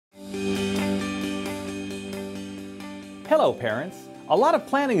Hello parents! A lot of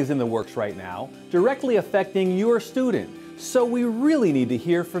planning is in the works right now, directly affecting your student, so we really need to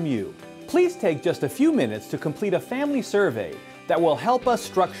hear from you. Please take just a few minutes to complete a family survey that will help us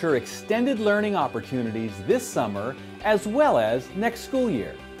structure extended learning opportunities this summer as well as next school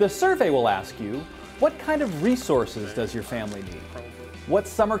year. The survey will ask you, what kind of resources does your family need? What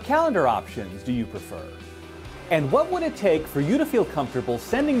summer calendar options do you prefer? And what would it take for you to feel comfortable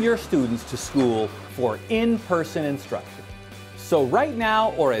sending your students to school for in-person instruction? So right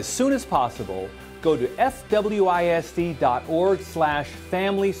now or as soon as possible, go to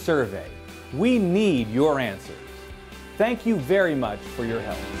FWISD.org/family survey. We need your answers. Thank you very much for your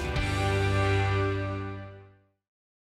help.